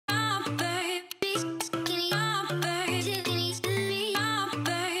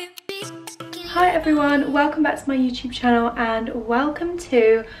Hi everyone, welcome back to my YouTube channel and welcome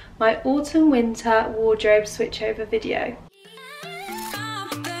to my autumn winter wardrobe switchover video.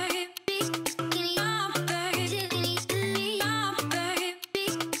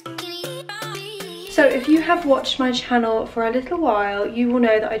 So if you have watched my channel for a little while, you will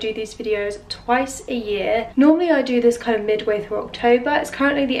know that I do these videos twice a year. Normally I do this kind of midway through October. It's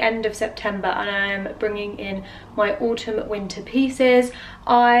currently the end of September and I'm bringing in my autumn winter pieces.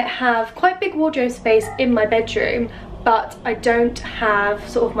 I have quite big wardrobe space in my bedroom, but I don't have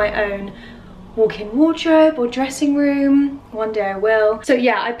sort of my own walk-in wardrobe or dressing room. One day I will. So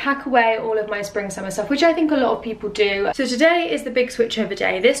yeah, I pack away all of my spring summer stuff, which I think a lot of people do. So today is the big switchover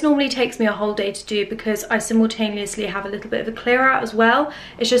day. This normally takes me a whole day to do because I simultaneously have a little bit of a clear out as well.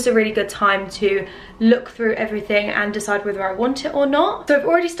 It's just a really good time to look through everything and decide whether I want it or not. So I've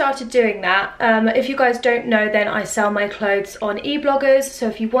already started doing that. If you guys don't know, then I sell my clothes on Ebloggers. So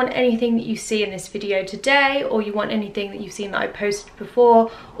if you want anything that you see in this video today, or you want anything that you've seen that I posted before,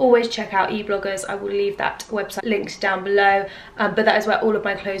 always check out Ebloggers. I will leave that website linked down below. But that is where all of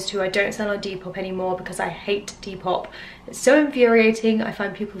my clothes too. I don't sell on Depop anymore because I hate Depop. It's so infuriating. I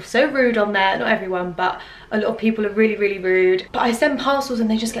find people so rude on there. Not everyone, but a lot of people are really, really rude. But I send parcels and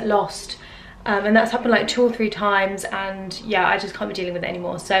they just get lost. And that's happened like 2 or 3 times, and yeah, I just can't be dealing with it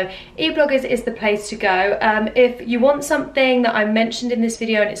anymore. So Ebloggers is the place to go. If you want something that I mentioned in this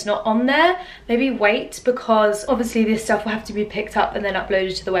video and it's not on there, maybe wait, because obviously this stuff will have to be picked up and then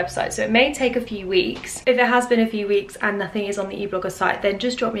uploaded to the website, so it may take a few weeks. If it has been a few weeks and nothing is on the Ebloggers site, then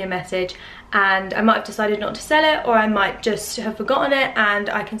just drop me a message and I might have decided not to sell it, or I might just have forgotten it and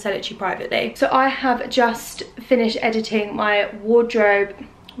I can sell it to you privately. So I have just finished editing my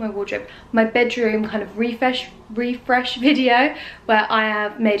my bedroom kind of refresh video, where I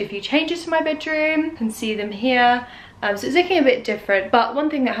have made a few changes to my bedroom. You can see them here. So it's looking a bit different, but one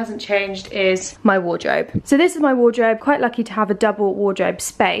thing that hasn't changed is my wardrobe. So this is my wardrobe. Quite lucky to have a double wardrobe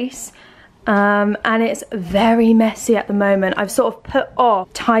space. And it's very messy at the moment. I've sort of put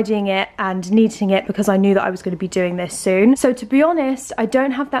off tidying it and neating it because I knew that I was going to be doing this soon. So to be honest, I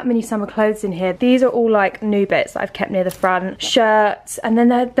don't have that many summer clothes in here. These are all like new bits that I've kept near the front, shirts, and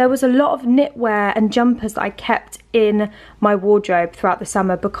then there was a lot of knitwear and jumpers that I kept in my wardrobe throughout the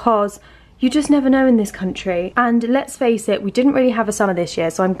summer because you just never know in this country. And let's face it, we didn't really have a summer this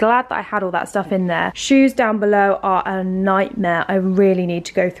year, so I'm glad that I had all that stuff in there. Shoes down below are a nightmare. I really need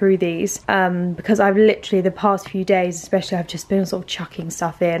to go through these because I've literally, the past few days especially, I've just been sort of chucking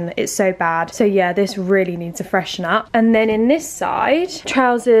stuff in. It's so bad. So yeah, this really needs a freshen up. And then in this side,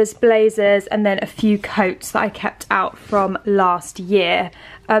 trousers, blazers, and then a few coats that I kept out from last year.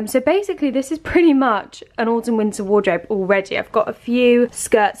 So basically this is pretty much an autumn winter wardrobe already. I've got a few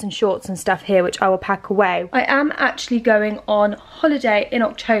skirts and shorts and stuff here which I will pack away. I am actually going on holiday in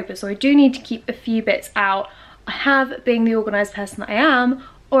October, so I do need to keep a few bits out. I have, being the organised person that I am,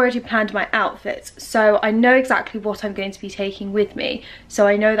 already planned my outfits, so I know exactly what I'm going to be taking with me, so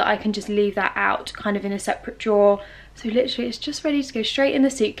I know that I can just leave that out kind of in a separate drawer. So literally it's just ready to go straight in the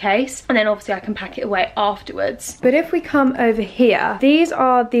suitcase, and then obviously I can pack it away afterwards. But if we come over here, these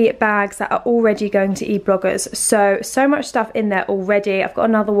are the bags that are already going to Ebloggers. So much stuff in there already. I've got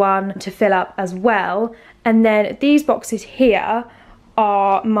another one to fill up as well. And then these boxes here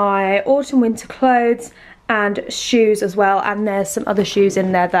are my autumn winter clothes and shoes as well. And there's some other shoes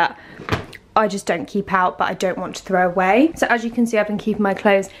in there that I just don't keep out, but I don't want to throw away. So as you can see, I've been keeping my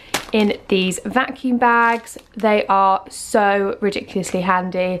clothes in these vacuum bags. They are so ridiculously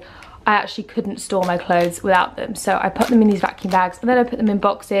handy. I actually couldn't store my clothes without them. So I put them in these vacuum bags and then I put them in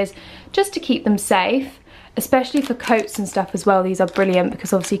boxes just to keep them safe, especially for coats and stuff as well. These are brilliant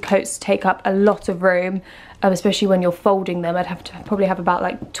because obviously coats take up a lot of room, especially when you're folding them. I'd have to probably have about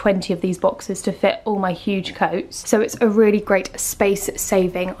like 20 of these boxes to fit all my huge coats. So it's a really great space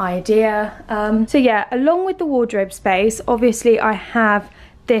saving idea. So yeah, along with the wardrobe space, obviously I have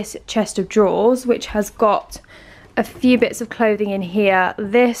this chest of drawers which has got a few bits of clothing in here.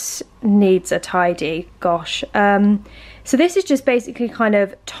 This needs a tidy, gosh. So this is just basically kind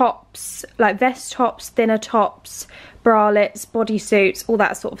of tops, like vest tops, thinner tops, bralettes, bodysuits, all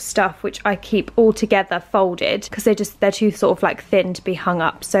that sort of stuff, which I keep all together folded because they're too sort of like thin to be hung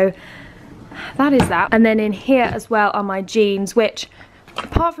up. So that is that. And then in here as well are my jeans, which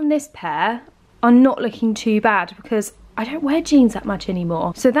apart from this pair are not looking too bad because I don't wear jeans that much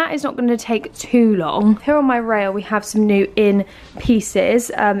anymore. So that is not going to take too long. Here on my rail we have some new in pieces.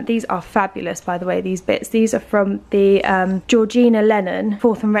 These are fabulous, by the way, these bits. These are from the Georgina Lennon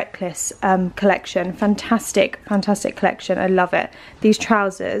Forth and Reckless collection. Fantastic, fantastic collection. I love it. These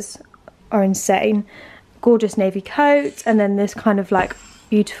trousers are insane. Gorgeous navy coat, and then this kind of like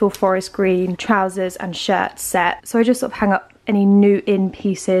beautiful forest green trousers and shirt set. So I just sort of hang up any new in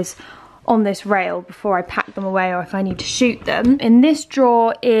pieces on this rail before I pack them away or if I need to shoot them. In this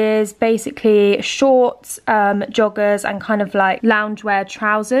drawer is basically shorts, joggers and kind of like loungewear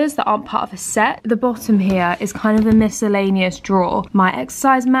trousers that aren't part of a set. The bottom here is kind of a miscellaneous drawer. My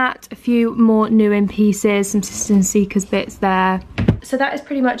exercise mat, a few more new in pieces, some System Seekers bits there. So that is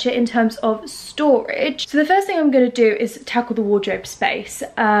pretty much it in terms of storage. So the first thing I'm going to do is tackle the wardrobe space,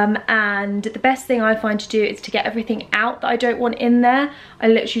 and the best thing I find to do is to get everything out that I don't want in there. I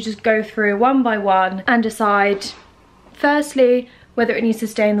literally just go through one by one and decide firstly whether it needs to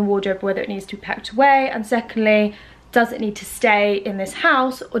stay in the wardrobe, whether it needs to be packed away, and secondly, does it need to stay in this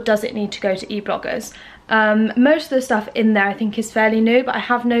house or does it need to go to Ebloggers? Most of the stuff in there I think is fairly new, but I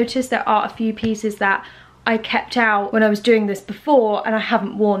have noticed there are a few pieces that I kept out when I was doing this before and I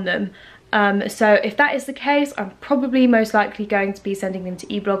haven't worn them. So if that is the case, I'm probably most likely going to be sending them to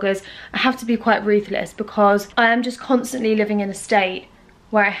Ebloggers. I have to be quite ruthless because I am just constantly living in a state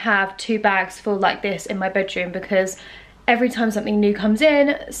where I have 2 bags full like this in my bedroom, because every time something new comes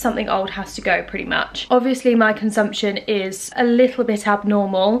in, something old has to go pretty much. Obviously my consumption is a little bit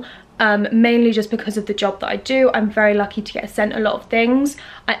abnormal, mainly just because of the job that I do. I'm very lucky to get sent a lot of things.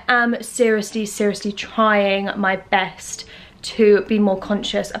 I am seriously trying my best to be more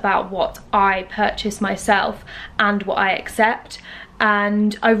conscious about what I purchase myself and what I accept,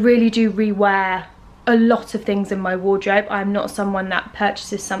 and I really do rewear a lot of things in my wardrobe. I'm not someone that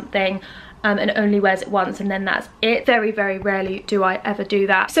purchases something and only wears it once and then that's it. Very rarely do I ever do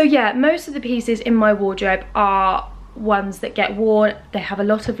that. So yeah, most of the pieces in my wardrobe are ones that get worn. They have a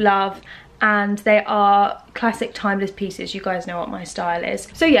lot of love and they are classic timeless pieces. You guys know what my style is.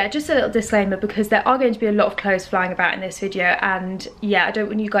 So yeah, just a little disclaimer because there are going to be a lot of clothes flying about in this video, and yeah, I don't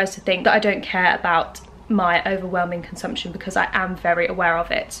want you guys to think that I don't care about my overwhelming consumption, because I am very aware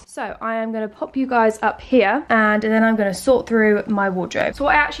of it. So I am going to pop you guys up here and then I'm going to sort through my wardrobe. So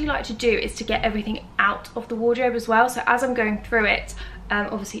what I actually like to do is to get everything out of the wardrobe as well. So as I'm going through it,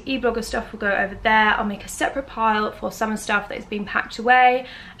 obviously Eblogger stuff will go over there. I'll make a separate pile for summer stuff that is being packed away,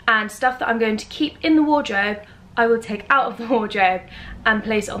 and stuff that I'm going to keep in the wardrobe I will take out of the wardrobe and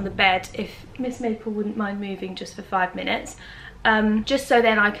place it on the bed, if Miss Maple wouldn't mind moving just for 5 minutes. Just so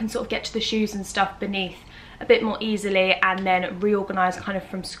then I can sort of get to the shoes and stuff beneath a bit more easily and then reorganise kind of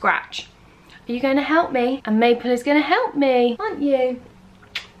from scratch. Are you going to help me? And Maple is going to help me, aren't you?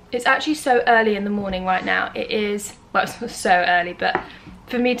 It's actually so early in the morning right now. It is, well, it's not so early, but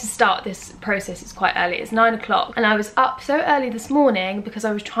for me to start this process it's quite early. It's 9 o'clock and I was up so early this morning because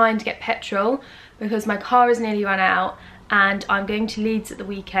I was trying to get petrol because my car is nearly run out and I'm going to Leeds at the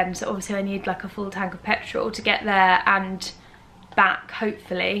weekend, so obviously I need like a full tank of petrol to get there and back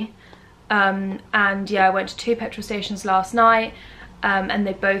hopefully. And yeah, I went to 2 petrol stations last night and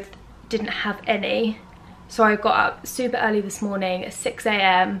they both didn't have any, so I got up super early this morning at 6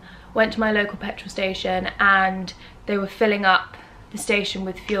 AM, went to my local petrol station and they were filling up the station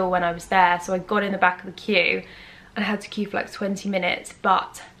with fuel when I was there, so I got in the back of the queue and I had to queue for like 20 minutes,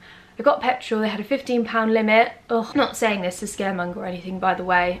 but I got petrol. They had a £15 limit. Ugh, I'm not saying this to scaremonger or anything, by the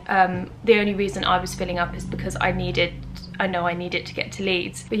way. The only reason I was filling up is because I know I need it to get to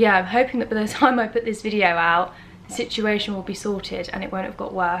Leeds. But yeah, I'm hoping that by the time I put this video out, the situation will be sorted and it won't have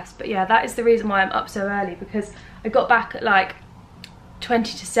got worse. But yeah, that is the reason why I'm up so early, because I got back at like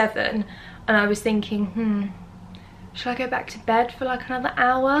 20 to 7 and I was thinking, should I go back to bed for like another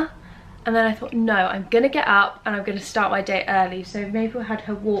hour? And then I thought, no, I'm gonna get up and I'm gonna start my day early. So Maple had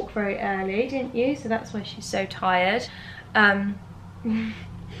her walk very early, didn't you? So that's why she's so tired. On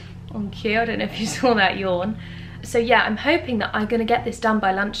cue, I don't know if you saw that yawn. So yeah, I'm hoping that I'm gonna get this done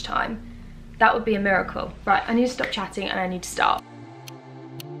by lunchtime. That would be a miracle. Right, I need to stop chatting and I need to start.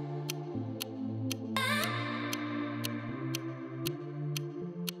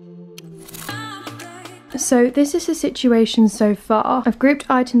 So this is the situation so far. I've grouped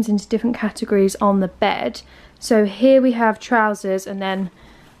items into different categories on the bed. So here we have trousers and then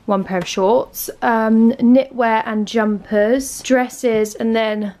 1 pair of shorts, knitwear and jumpers, dresses and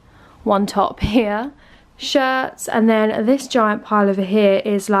then 1 top here, shirts, and then this giant pile over here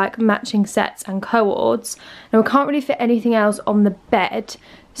is like matching sets and co-ords. Now I can't really fit anything else on the bed,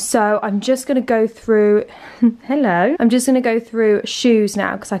 so I'm just going to go through hello, I'm just going to go through shoes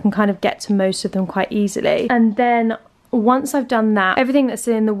now because I can kind of get to most of them quite easily, and then once I've done that, everything that's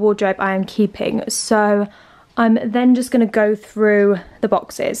in the wardrobe I am keeping. So I'm then just going to go through the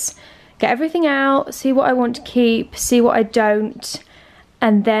boxes, get everything out, see what I want to keep, see what I don't,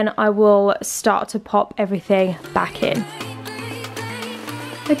 and then I will start to pop everything back in.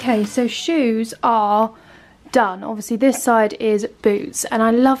 Okay, so shoes are done, obviously this side is boots, and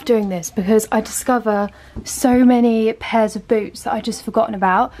I love doing this because I discover so many pairs of boots that I just forgotten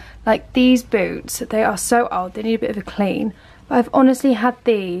about. Like these boots, they are so old, they need a bit of a clean. But I've honestly had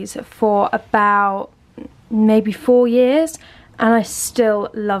these for about maybe 4 years and I still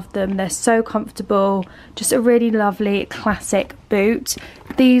love them. They're so comfortable, just a really lovely classic boot.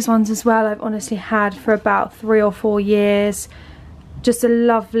 These ones as well I've honestly had for about 3 or 4 years. Just a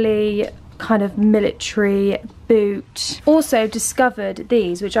lovely kind of military boot. Also discovered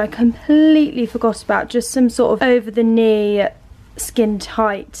these, which I completely forgot about, just some sort of over the knee skin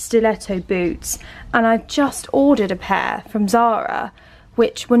tight stiletto boots, and I've just ordered a pair from Zara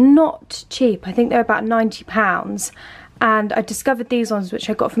which were not cheap. I think they were about £90, and I discovered these ones which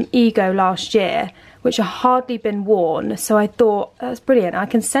I got from Ego last year, which have hardly been worn, so I thought that's brilliant. I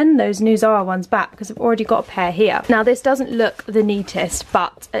can send those new Zara ones back because I've already got a pair here. Now this doesn't look the neatest,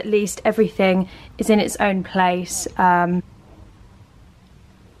 but at least everything is in its own place.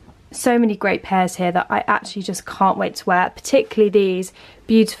 So many great pairs here that I actually just can't wait to wear, particularly these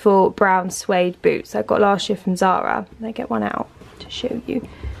beautiful brown suede boots I got last year from Zara. Let me get one out to show you.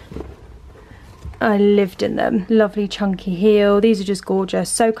 I lived in them. Lovely chunky heel. These are just gorgeous,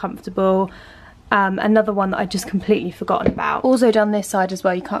 so comfortable. Another one that I just completely forgotten about. Also done this side as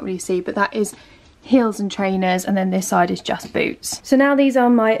well, you can't really see, but that is heels and trainers, and then this side is just boots. So now these are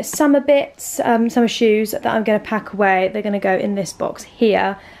my summer bits, summer shoes that I'm going to pack away. They're going to go in this box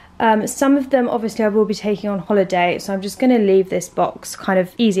here. Some of them obviously I will be taking on holiday, so I'm just going to leave this box kind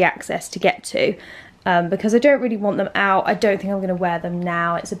of easy access to get to, because I don't really want them out. I don't think I'm going to wear them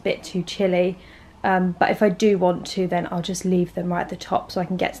now, it's a bit too chilly. But if I do want to, then I'll just leave them right at the top so I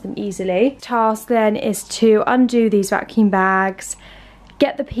can get to them easily. Task then is to undo these vacuum bags,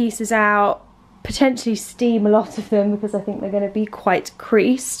 get the pieces out, potentially steam a lot of them because I think they're going to be quite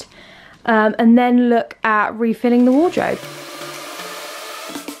creased, and then look at refilling the wardrobe.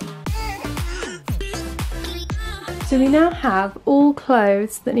 So we now have all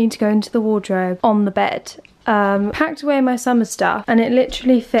clothes that need to go into the wardrobe on the bed. Packed away my summer stuff, and it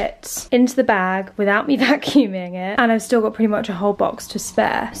literally fits into the bag without me vacuuming it, and I've still got pretty much a whole box to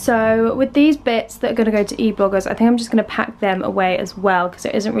spare. So with these bits that are going to go to Ebloggers, I think I'm just going to pack them away as well because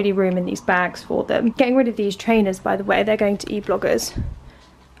there isn't really room in these bags for them. Getting rid of these trainers, by the way, they're going to Ebloggers.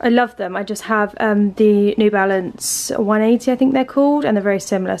 I love them. I just have the New Balance 180 I think they're called, and they're very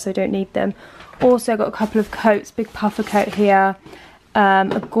similar, so I don't need them. Also got a couple of coats, big puffer coat here,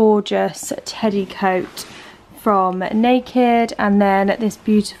 a gorgeous teddy coat from Naked, and then this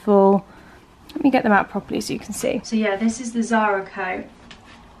beautiful, let me get them out properly so you can see. So yeah, this is the Zara coat,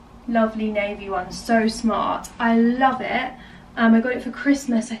 lovely navy one, so smart. I love it. I got it for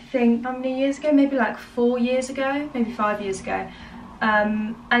Christmas, I think, how many years ago? Maybe like 4 years ago, maybe 5 years ago.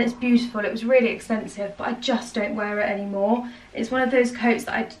 And it's beautiful. It was really expensive, but I just don't wear it anymore. It's one of those coats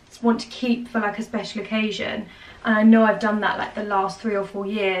that I want to keep for like a special occasion, and I know I've done that like the last 3 or 4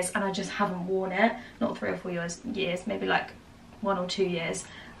 years and I just haven't worn it. Not 3 or 4 years, maybe like 1 or 2 years.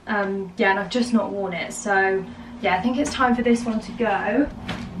 Yeah, and I've just not worn it, so yeah, I think it's time for this one to go.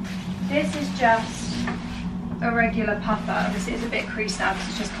 This is just a regular puffer. Obviously it's a bit creased now because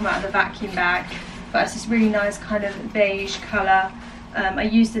it's just come out of the vacuum bag, but it's this really nice kind of beige colour. I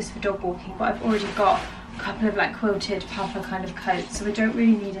use this for dog walking, but I've already got a couple of like quilted puffer kind of coats, so I don't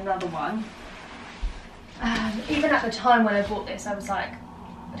really need another one. Even at the time when I bought this, I was like,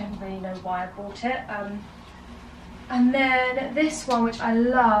 I don't really know why I bought it. And then this one, which I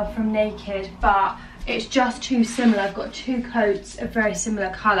love, from Naked, but it's just too similar. I've got 2 coats of very similar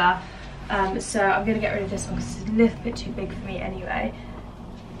colour, so I'm going to get rid of this one because it's a little bit too big for me anyway.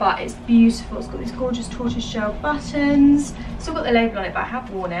 But it's beautiful. It's got these gorgeous tortoiseshell buttons. Still got the label on it, but I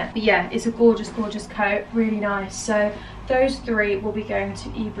have worn it. But yeah, it's a gorgeous, gorgeous coat. Really nice. So those 3 will be going to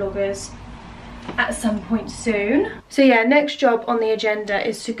Ebloggers at some point soon. So yeah, next job on the agenda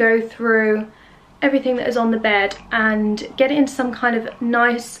is to go through everything that is on the bed and get it into some kind of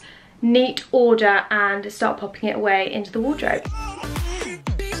nice, neat order and start popping it away into the wardrobe.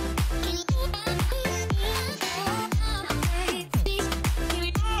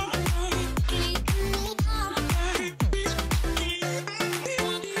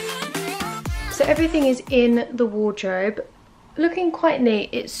 So everything is in the wardrobe, looking quite neat.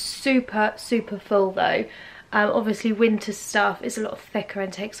 It's super, super full though. Obviously winter stuff is a lot thicker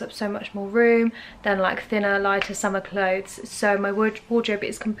and takes up so much more room than like thinner, lighter summer clothes. So my wardrobe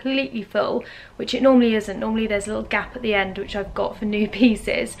is completely full, which it normally isn't. Normally there's a little gap at the end, which I've got for new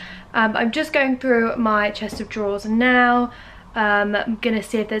pieces. I'm just going through my chest of drawers now. I'm gonna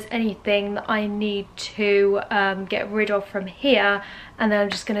see if there's anything that I need to get rid of from here, and then I'm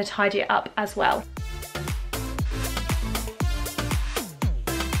just gonna tidy it up as well.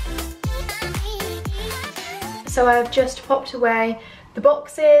 So I've just popped away the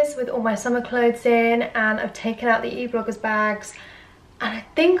boxes with all my summer clothes in, and I've taken out the Ebloggers bags, and I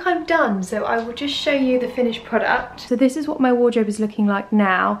think I'm done. So I will just show you the finished product. So this is what my wardrobe is looking like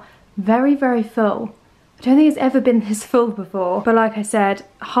now. Very, very full. I don't think it's ever been this full before, but like I said,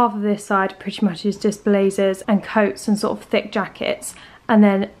 half of this side pretty much is just blazers and coats and sort of thick jackets, and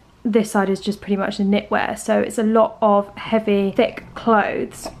then this side is just pretty much the knitwear. So it's a lot of heavy, thick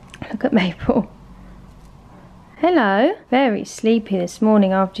clothes. Look at Maple. Hello. Very sleepy this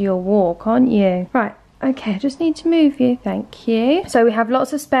morning after your walk, aren't you? Right. Okay, I just need to move you, thank you. So we have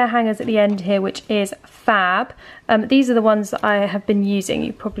lots of spare hangers at the end here, which is fab. These are the ones that I have been using.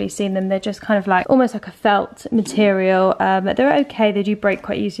 You've probably seen them. They're just kind of like, almost like a felt material. They're okay, they do break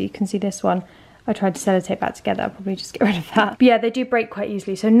quite easily. You can see this one. I tried to sellotape that together, I'll probably just get rid of that. But yeah, they do break quite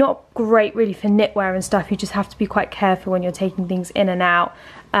easily, so not great really for knitwear and stuff. You just have to be quite careful when you're taking things in and out.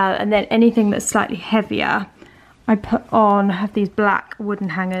 And then anything that's slightly heavier, I put on, I have these black wooden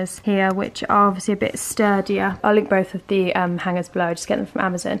hangers here, which are obviously a bit sturdier. I'll link both of the hangers below, I just get them from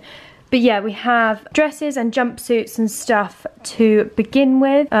Amazon. But yeah, we have dresses and jumpsuits and stuff to begin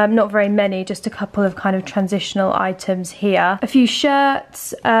with. Not very many, just a couple of kind of transitional items here. A few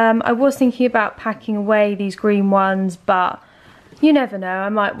shirts. I was thinking about packing away these green ones, but you never know. I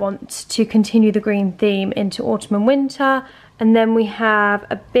might want to continue the green theme into autumn and winter. And then we have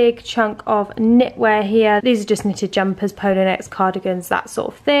a big chunk of knitwear here. These are just knitted jumpers, polo necks, cardigans, that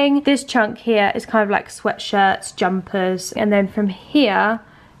sort of thing. This chunk here is kind of like sweatshirts, jumpers. And then from here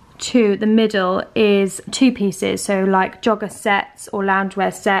to the middle is two pieces, so like jogger sets or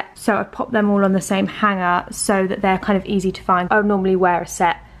loungewear sets. So I pop them all on the same hanger so that they're kind of easy to find. I would normally wear a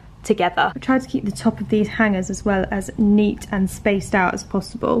set together. I tried to keep the top of these hangers as well as neat and spaced out as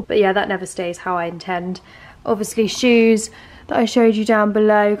possible. But yeah, that never stays how I intend. Obviously shoes that I showed you down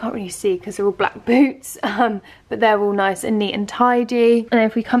below, you can't really see because they're all black boots, but they're all nice and neat and tidy. And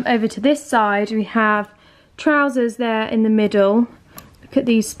if we come over to this side, we have trousers there in the middle. Look at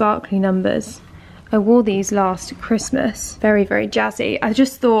these sparkly numbers. I wore these last Christmas. Very, very jazzy. I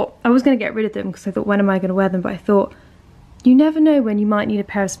just thought, I was going to get rid of them because I thought, when am I going to wear them? But I thought, you never know when you might need a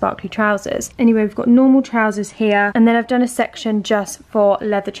pair of sparkly trousers. Anyway, we've got normal trousers here, and then I've done a section just for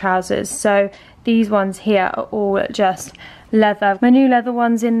leather trousers. So these ones here are all just leather. My new leather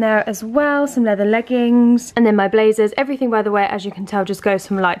ones in there as well, some leather leggings, and then my blazers. Everything, by the way, as you can tell, just goes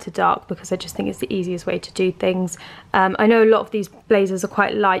from light to dark because I just think it's the easiest way to do things. I know a lot of these blazers are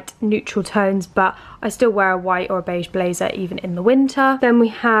quite light, neutral tones, but I still wear a white or a beige blazer even in the winter. Then we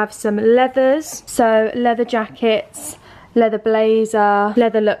have some leathers, so leather jackets, leather blazer,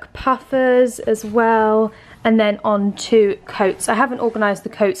 leather look puffers as well, and then on to coats. I haven't organised the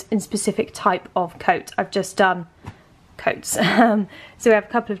coats in specific type of coat, I've just done coats. So we have a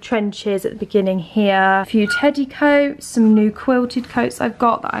couple of trenches at the beginning here, a few teddy coats, some new quilted coats I've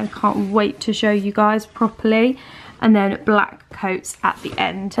got that I can't wait to show you guys properly, and then black coats at the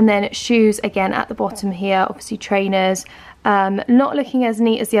end. And then shoes again at the bottom here, obviously trainers. Not looking as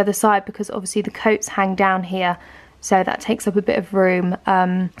neat as the other side because obviously the coats hang down here, so that takes up a bit of room,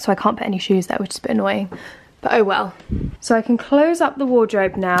 so I can't put any shoes there, which is a bit annoying, but oh well. So I can close up the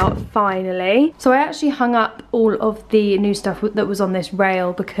wardrobe now, finally. So I actually hung up all of the new stuff that was on this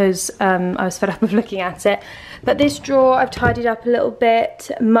rail because I was fed up of looking at it. But this drawer I've tidied up a little bit,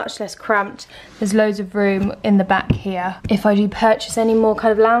 much less cramped. There's loads of room in the back here. If I do purchase any more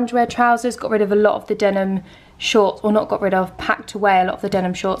kind of loungewear trousers, got rid of a lot of the denim shorts, or not got rid of, packed away a lot of the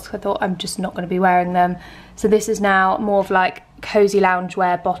denim shorts. I thought I'm just not going to be wearing them. So this is now more of like cozy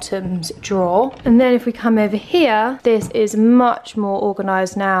loungewear bottoms drawer. And then if we come over here, this is much more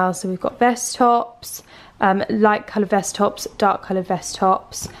organised now. So we've got vest tops, light colour vest tops, dark colour vest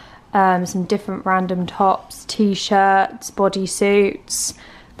tops, some different random tops, t-shirts, bodysuits,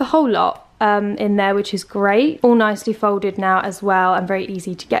 the whole lot in there, which is great. All nicely folded now as well and very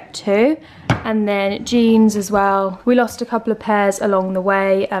easy to get to. And then jeans as well. We lost a couple of pairs along the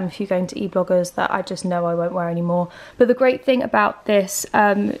way, a few going to Ebloggers that I just know I won't wear anymore. But the great thing about this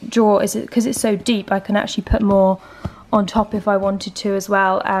drawer is because it's so deep, I can actually put more on top if I wanted to as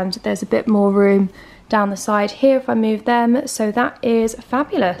well. And there's a bit more room down the side here if I move them. So that is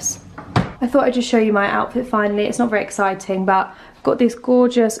fabulous. I thought I'd just show you my outfit finally. It's not very exciting, but I've got this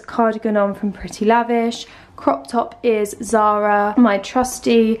gorgeous cardigan on from Pretty Lavish. Crop top is Zara. My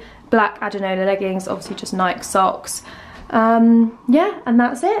trusty black Adenola leggings, obviously just Nike socks. Yeah, and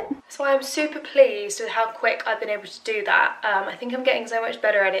that's it. So I'm super pleased with how quick I've been able to do that. I think I'm getting so much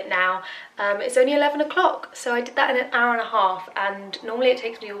better at it now. It's only 11 o'clock, so I did that in an hour and a half, and normally it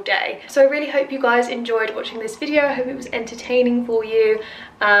takes me all day. So I really hope you guys enjoyed watching this video. I hope it was entertaining for you,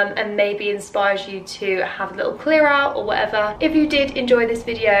 and maybe inspires you to have a little clear out or whatever. If you did enjoy this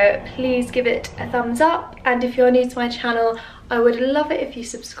video, please give it a thumbs up, and if you're new to my channel, I would love it if you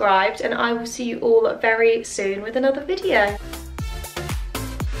subscribed, and I will see you all very soon with another video.